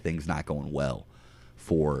see things not going well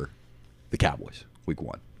for the Cowboys week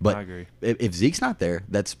 1. But I agree. if Zeke's not there,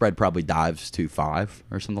 that spread probably dives to 5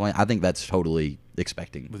 or something like that. I think that's totally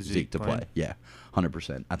expecting With Zeke Zeke to playing? play. Yeah,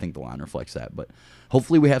 100%. I think the line reflects that. But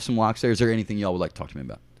hopefully we have some locks there. Is there anything y'all would like to talk to me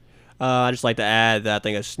about? I just like to add that I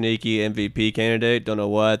think a sneaky MVP candidate. Don't know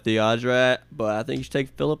what the odds are at, but I think you should take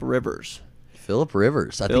Phillip Rivers. Phillip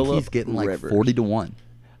Rivers. I think he's getting like Rivers. 40-1.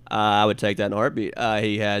 I would take that in a heartbeat.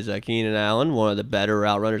 He has Keenan Allen, one of the better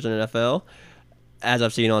route runners in the NFL, as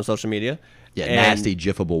I've seen on social media. Yeah, And- nasty,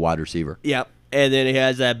 jiffable wide receiver. Yep. And then he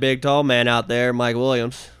has that big, tall man out there, Mike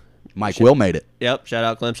Williams. Mike Will made it. Yep. Shout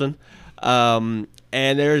out Clemson. And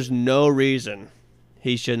there's no reason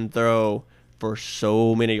he shouldn't throw for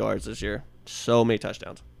so many yards this year, so many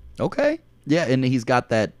touchdowns. Okay. Yeah, and he's got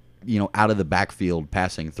that, out of the backfield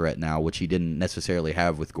passing threat now, which he didn't necessarily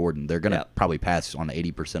have with Gordon. They're going to Yep. probably pass on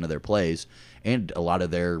 80% of their plays, and a lot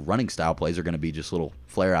of their running style plays are going to be just little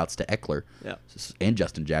flare-outs to Eckler Yep. and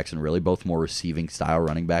Justin Jackson, really, both more receiving style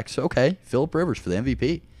running backs. So, okay, Phillip Rivers for the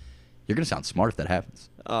MVP. You're going to sound smart if that happens.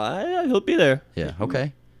 He'll be there. Yeah,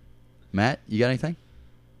 okay. Matt, you got anything?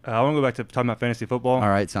 I want to go back to talking about fantasy football. All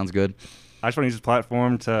right, sounds good. I just want to use this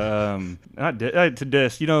platform to to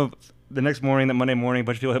diss. The next morning, that Monday morning, a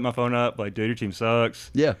bunch of people hit my phone up like, "Dude, your team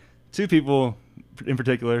sucks." Yeah. 2 people in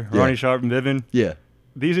particular, Yeah. Ronnie Sharp and Vivian. Yeah.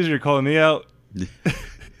 These dudes are calling me out. These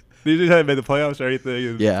dudes haven't made the playoffs or anything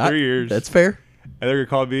in Yeah. 3 years. That's fair. And they're gonna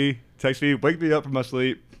call me, text me, wake me up from my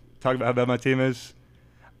sleep, talk about how bad my team is.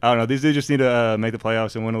 I don't know. These dudes just need to make the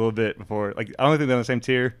playoffs and win a little bit before. Like, I don't think they're on the same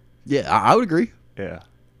tier. Yeah, I would agree. Yeah.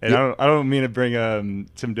 And Yeah. I don't mean to bring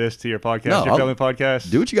some diss to your podcast, No, your family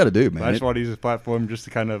podcast. Do what you got to do, man. But I just want to use this platform just to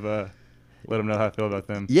kind of let them know how I feel about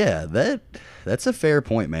them. Yeah, that's a fair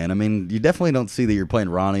point, man. I mean, you definitely don't see that you're playing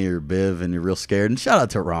Ronnie or Biv and you're real scared. And shout out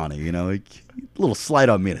to Ronnie, a little slight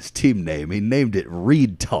on me in his team name. He named it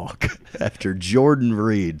Reed Talk after Jordan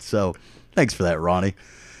Reed. So thanks for that, Ronnie.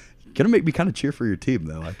 Gonna make me kind of cheer for your team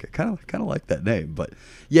though. I kind of like that name. But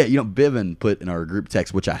yeah, Bivin put in our group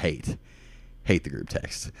text, which I hate the group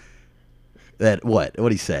text. That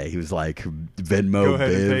what'd he say? He was like Venmo Go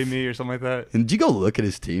ahead Biv. and pay me or something like that. And did you go look at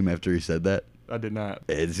his team after he said that? I did not.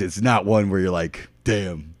 It's not one where you're like,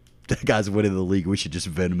 damn, that guy's winning the league. We should just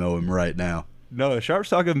Venmo him right now. No, Sharp's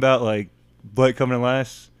talking about like Blake coming in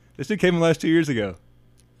last. This dude came in last 2 years ago.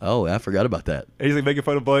 Oh, I forgot about that. And he's like making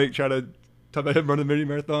fun of Blake, trying to talk about him running the mini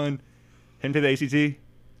marathon, him to the ACT. Did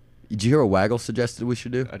you hear what Waggle suggested we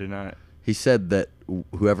should do? I did not. He said that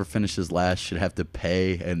whoever finishes last should have to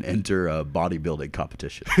pay and enter a bodybuilding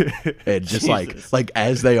competition, and just Jesus. like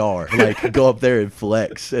as they are, like go up there and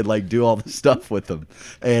flex and like do all the stuff with them.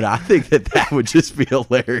 And I think that would just be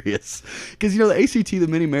hilarious because the ACT, the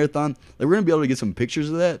mini marathon, like, we're gonna be able to get some pictures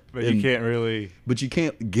of that, But you can't really. But you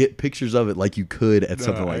can't get pictures of it like you could at No,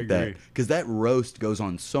 something I like that. agree. Because that roast goes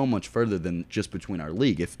on so much further than just between our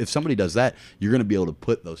league. If somebody does that, you're going to be able to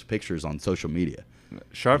put those pictures on social media.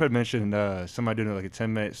 Sharp had mentioned somebody doing like a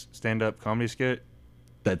 10-minute stand-up comedy skit.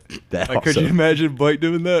 That Like, also, could you imagine Blake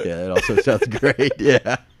doing that? yeah, that also sounds great.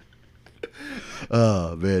 Yeah.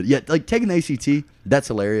 Oh, man. Yeah, like taking the ACT, that's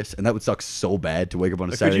hilarious. And that would suck so bad to wake up on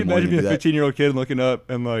a Like, could Saturday you morning imagine and being do a that. 15-year-old kid looking up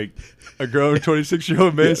and like a grown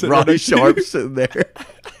 26-year-old man Yeah, sitting right Ronnie next to you? Sharp sitting there.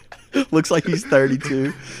 Looks like he's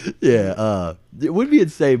 32. Yeah, it would be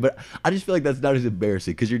insane, but I just feel like that's not as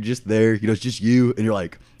embarrassing because you're just there. It's just you, and you're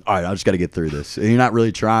like, all right, I just got to get through this. And you're not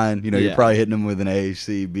really trying. You're Yeah. probably hitting them with an A,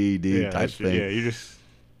 C, B, D type that's- thing. Yeah, you're just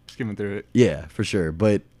skimming through it. Yeah, for sure.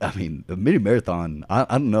 But I mean, a mini marathon, I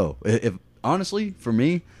don't know. If honestly, for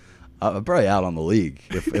me, I'm probably out on the league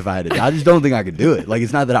if I had to. I just don't think I could do it. Like,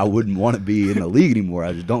 it's not that I wouldn't want to be in the league anymore.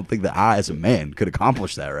 I just don't think that I, as a man, could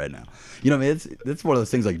accomplish that right now. What I mean? It's one of those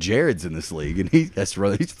things. Like, Jared's in this league, and he has to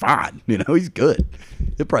run. He's fine. He's good.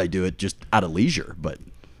 He'll probably do it just out of leisure. But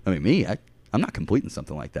I mean, me, I'm not completing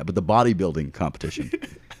something like that. But the bodybuilding competition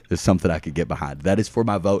is something I could get behind. That is for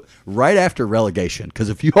my vote right after relegation. Because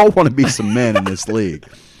if you all want to be some men in this league,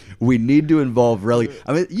 we need to involve relegation.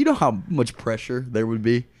 I mean, you know how much pressure there would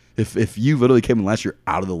be if you literally came in last year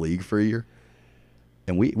out of the league for a year.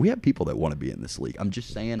 And we have people that want to be in this league. I'm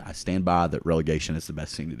just saying, I stand by that relegation is the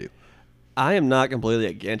best thing to do. I am not completely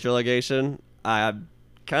against relegation. I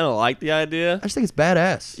kind of like the idea. I just think it's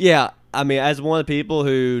badass. Yeah, I mean, as one of the people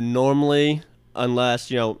who normally, unless,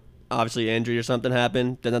 obviously injury or something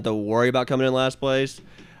happened, doesn't have to worry about coming in last place,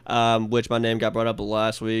 which my name got brought up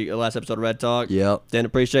last episode of Red Talk. Yep. Didn't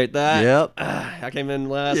appreciate that. Yep. I came in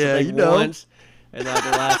last, Yeah, I think, once, and like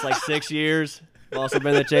the last 6 years. I've also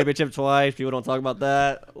been in the championship twice. People don't talk about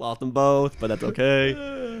that. Lost them both, but that's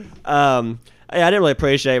okay. I didn't really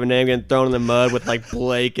appreciate my name getting thrown in the mud with like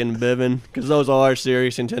Blake and Bivin because those are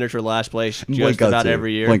serious contenders for last place just Blinko about too.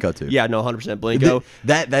 every year. Blinko too. Yeah, no, 100% Blinko.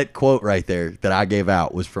 That quote right there that I gave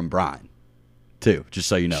out was from Brian, too, just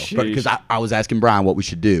so you know. Sheesh. Because I was asking Brian what we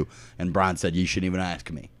should do, and Brian said, you shouldn't even ask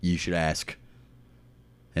me. You should ask.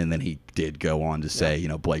 And then he did go on to say, you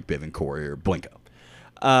know, Blake, Bivin, Corey, or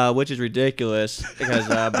Blinko. Which is ridiculous because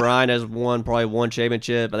Brian has won probably one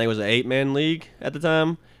championship. I think it was an 8-man league at the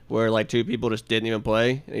time where like 2 people just didn't even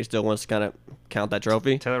play, and he still wants to kind of count that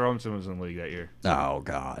trophy. Taylor Robinson was in the league that year. Oh,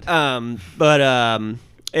 God. But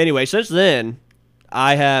anyway, since then,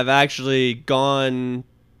 I have actually gone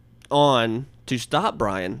on to stop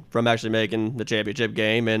Brian from actually making the championship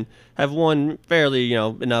game and have won fairly, you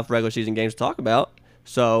know, enough regular season games to talk about.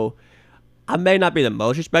 So I may not be the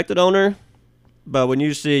most respected owner, but when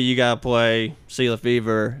you see you got to play Sea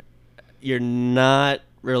Lefevre, you're not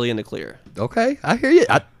really in the clear. Okay, I hear you.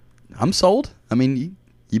 I'm sold. I mean,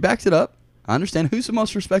 you backed it up. I understand. Who's the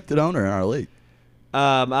most respected owner in our league?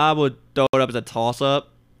 I would throw it up as a toss-up.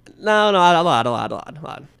 No, I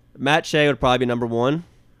lied. Matt Shea would probably be number 1.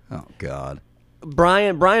 Oh, God.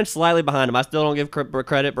 Brian's slightly behind him. I still don't give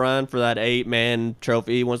credit, Brian, for that 8-man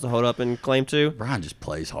trophy he wants to hold up and claim to. Brian just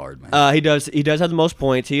plays hard, man. He does have the most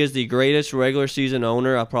points. He is the greatest regular season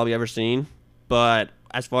owner I've probably ever seen. But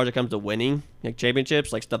as far as it comes to winning like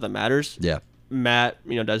championships, like stuff that matters, Yeah. Matt,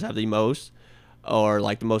 you know, does have the most, or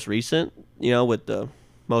like the most recent, you know, with the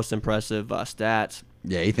most impressive stats.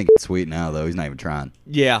 Yeah, he thinks it's sweet now, though. He's not even trying.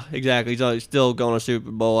 Yeah, exactly. He's still going to Super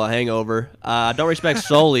Bowl hangover. I don't respect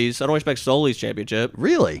Sully's. I don't respect Sully's championship.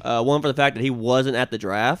 Really? One for the fact that he wasn't at the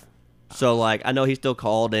draft. So like I know he still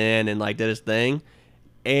called in and like did his thing,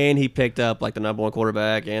 and he picked up like the number 1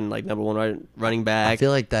 quarterback and like number 1 running back. I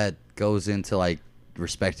feel like that goes into like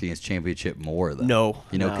respecting his championship more, though. No,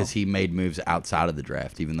 you know, no. because he made moves outside of the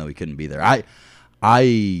draft, even though he couldn't be there.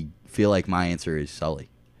 I feel like my answer is Sully.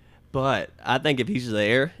 But I think if he's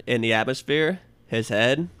there in the atmosphere, his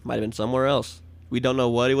head might have been somewhere else. We don't know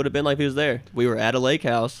what he would have been like if he was there. We were at a lake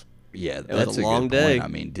house. Yeah, was that's a long good point. day. I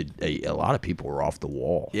mean, a lot of people were off the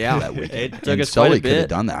wall. Yeah, that weekend. it took and us quite a Sully could have bit.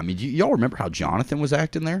 done that. I mean, y'all remember how Jonathan was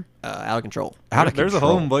acting there? Out of control. Out of There's a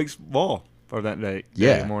control. hole in Blake's wall for that day.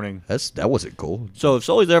 Yeah, Day morning. that wasn't cool. So if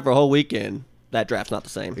Sully's there for a whole weekend, that draft's not the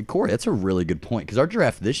same. Hey, Corey, that's a really good point because our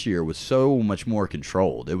draft this year was so much more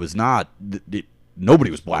controlled. It was not.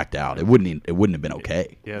 Nobody was blacked out. It wouldn't have been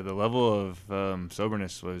okay. Yeah, the level of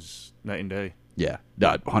soberness was night and day. Yeah,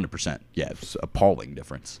 100%. Yeah, it was appalling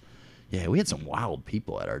difference. Yeah, we had some wild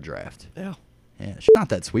people at our draft. Yeah. Yeah, it's not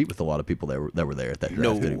that sweet with a lot of people that were there at that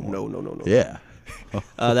draft anymore. No. Yeah.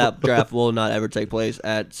 That draft will not ever take place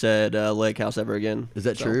at said lake house ever again. Is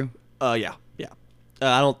that true? Yeah.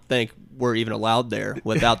 I don't think we're even allowed there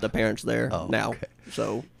without the parents there Oh, now. okay.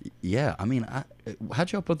 So Yeah, I mean,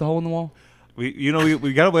 how'd y'all put the hole in the wall? We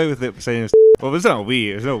got away with it saying, well, it's not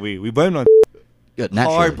we. It's not we. We blamed on. Good,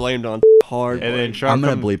 naturally. hard blamed on hard. And then blamed. Sharp I'm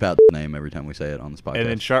gonna come- bleep out the name every time we say it on this podcast. And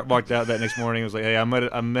then Sharp walked out that next morning and was like, hey, I might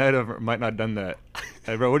have might not have done that.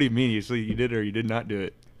 Hey, bro, what do you mean? You did it or you did not do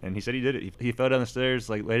it? And he said he did it. He fell down the stairs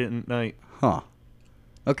like late at night. Huh.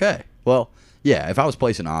 Okay. Well, yeah, if I was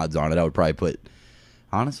placing odds on it, I would probably put,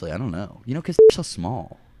 honestly, I don't know. You know, because they're so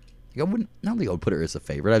small. Like, I don't think I would put her as a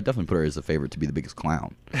favorite. I'd definitely put her as a favorite to be the biggest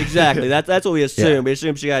clown. Exactly. That's what we assumed. Yeah. We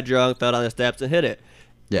assumed she got drunk, fell down the steps, and hit it.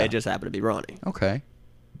 Yeah. It just happened to be Ronnie. Okay.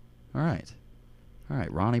 All right.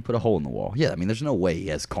 Ronnie put a hole in the wall. Yeah, I mean, there's no way he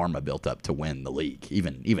has karma built up to win the league,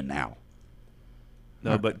 even now.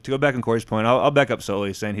 No, but to go back on Corey's point, I'll back up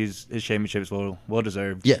Sully, saying his championship is well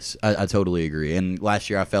deserved. Yes, I totally agree. And last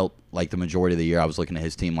year, I felt like the majority of the year I was looking at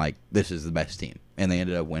his team like this is the best team, and they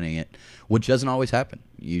ended up winning it, which doesn't always happen.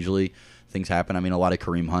 Usually, things happen. I mean, a lot of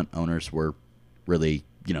Kareem Hunt owners were really,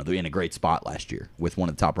 they're in a great spot last year with one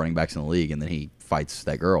of the top running backs in the league, and then he fights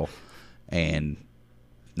that girl, and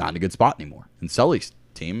not in a good spot anymore. And Sully's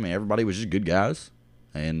team, everybody was just good guys,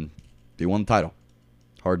 and they won the title.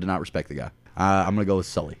 Hard to not respect the guy. I'm going to go with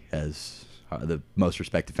Sully as the most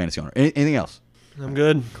respected fantasy owner. Anything else? I'm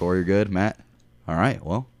good. Corey, you're good. Matt? All right.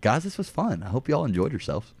 Well, guys, this was fun. I hope you all enjoyed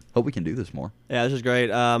yourselves. Hope we can do this more. Yeah, this is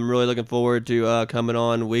great. I'm really looking forward to coming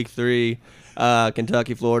on week 3,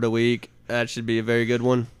 Kentucky, Florida week. That should be a very good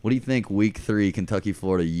one. What do you think week 3, Kentucky,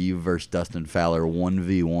 Florida, you versus Dustin Fowler,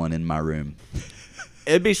 1v1 in my room?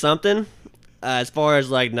 It'd be something. As far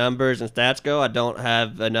as like numbers and stats go, I don't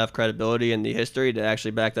have enough credibility in the history to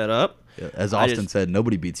actually back that up. As Austin said,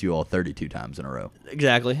 nobody beats you all 32 times in a row.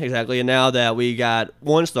 Exactly. And now that we got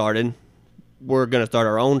one started, we're going to start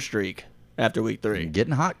our own streak after week 3.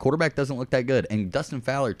 Getting hot. Quarterback doesn't look that good. And Dustin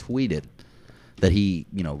Fowler tweeted that he,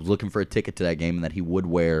 was looking for a ticket to that game and that he would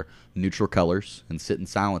wear neutral colors and sit in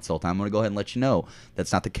silence all the time. I'm going to go ahead and let you know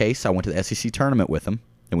that's not the case. I went to the SEC tournament with him,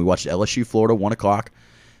 and we watched LSU Florida 1 o'clock.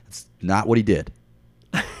 It's not what he did.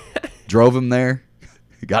 Drove him there.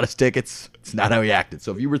 He got his tickets. It's not how he acted.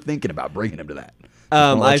 So if you were thinking about bringing him to that,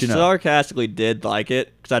 I sarcastically did like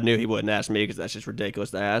it because I knew he wouldn't ask me because that's just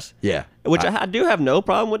ridiculous to ask. Yeah. Which I do have no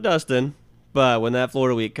problem with Dustin, but when that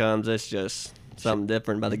Florida week comes, it's just something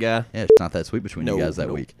different about the guy. Yeah, it's not that sweet between you guys that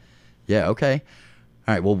week. Yeah, okay.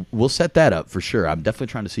 All right, well, we'll set that up for sure. I'm definitely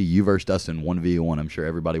trying to see you versus Dustin 1v1. I'm sure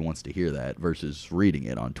everybody wants to hear that versus reading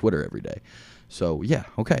it on Twitter every day. So, yeah,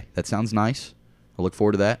 okay. That sounds nice. I look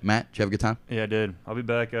forward to that. Matt, did you have a good time? Yeah, I did. I'll be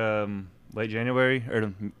back late January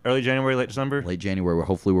or early January, late December. Late January, where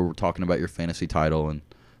hopefully we're talking about your fantasy title and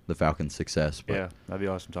the Falcons' success. But yeah, that'd be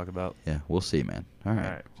awesome to talk about. Yeah, we'll see, man. All right.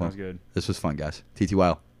 All right, sounds good. This was fun, guys.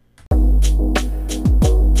 TTYL.